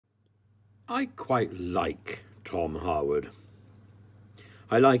I quite like Tom Harwood.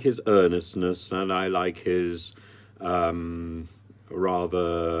 I like his earnestness and I like his rather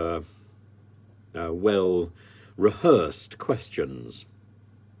well-rehearsed questions.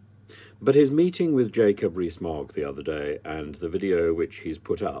 But his meeting with Jacob Rees-Mogg the other day and the video which he's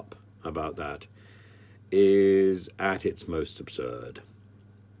put up about that is at its most absurd.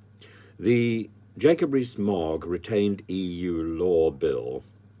 The Jacob Rees-Mogg retained EU law bill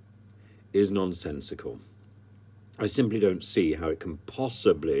is nonsensical. I simply don't see how it can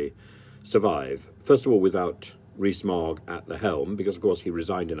possibly survive. First of all, without Rees-Mogg at the helm, because of course he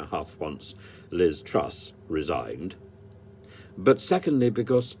resigned in a huff once Liz Truss resigned. But secondly,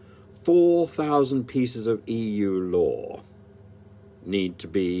 because 4,000 pieces of EU law need to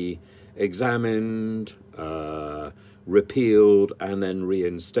be examined, repealed, and then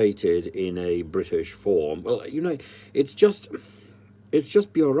reinstated in a British form. Well, you know, it's just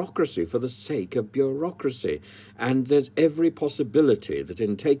bureaucracy for the sake of bureaucracy. And there's every possibility that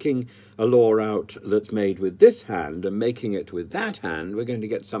in taking a law out that's made with this hand and making it with that hand, we're going to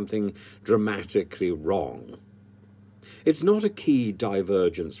get something dramatically wrong. It's not a key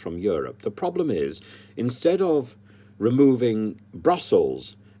divergence from Europe. The problem is, instead of removing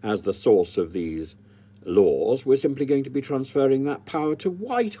Brussels as the source of these laws, we're simply going to be transferring that power to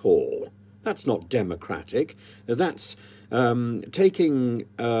Whitehall. That's not democratic. That's taking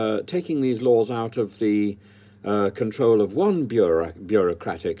these laws out of the control of one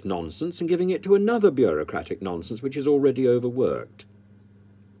bureaucratic nonsense and giving it to another bureaucratic nonsense which is already overworked.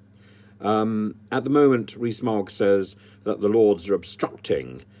 At the moment, Rees-Mogg says that the Lords are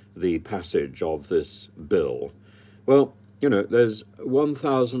obstructing the passage of this bill. Well, you know, there's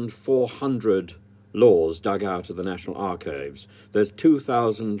 1,400 laws dug out of the National Archives. There's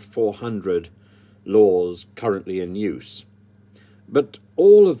 2,400 laws currently in use. But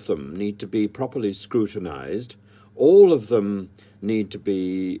all of them need to be properly scrutinised. All of them need to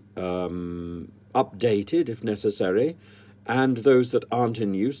be updated if necessary. And those that aren't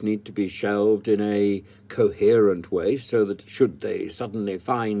in use need to be shelved in a coherent way so that should they suddenly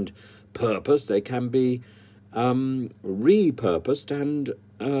find purpose, they can be repurposed and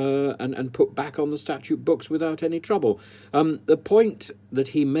put back on the statute books without any trouble. The point that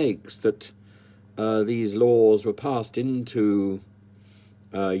he makes that these laws were passed into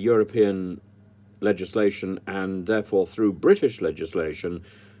European legislation and therefore through British legislation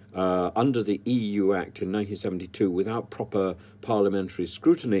under the EU Act in 1972 without proper parliamentary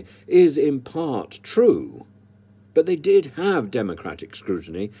scrutiny is in part true. But they did have democratic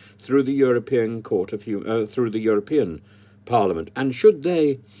scrutiny through the European Court of through the European Parliament, and should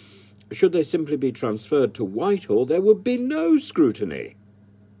they simply be transferred to Whitehall, there would be no scrutiny.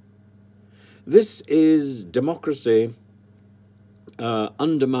 This is democracy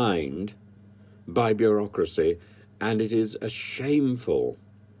undermined by bureaucracy, and it is a shameful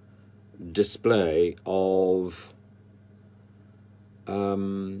display of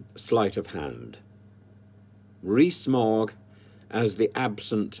sleight of hand. Rees-Mogg as the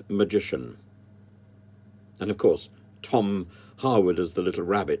absent magician. And of course, Tom Harwood as the little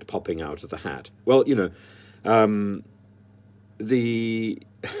rabbit popping out of the hat. Well, you know, the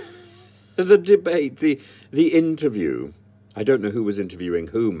debate, the interview, I don't know who was interviewing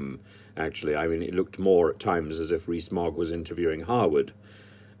whom, actually. I mean, it looked more at times as if Rees-Mogg was interviewing Harwood.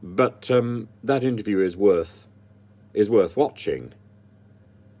 But that interview is worth watching.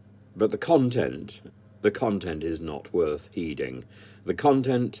 But the content is not worth heeding. The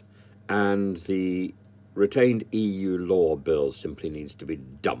content and the retained EU law bill simply needs to be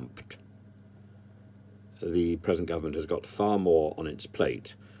dumped. The present government has got far more on its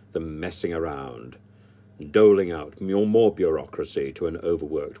plate than messing around, doling out more bureaucracy to an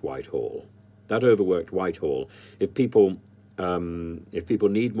overworked Whitehall. That overworked Whitehall, if people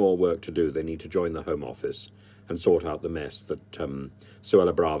need more work to do, they need to join the Home Office and sort out the mess that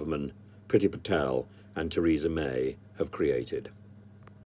Suella Braverman, Priti Patel and Theresa May have created.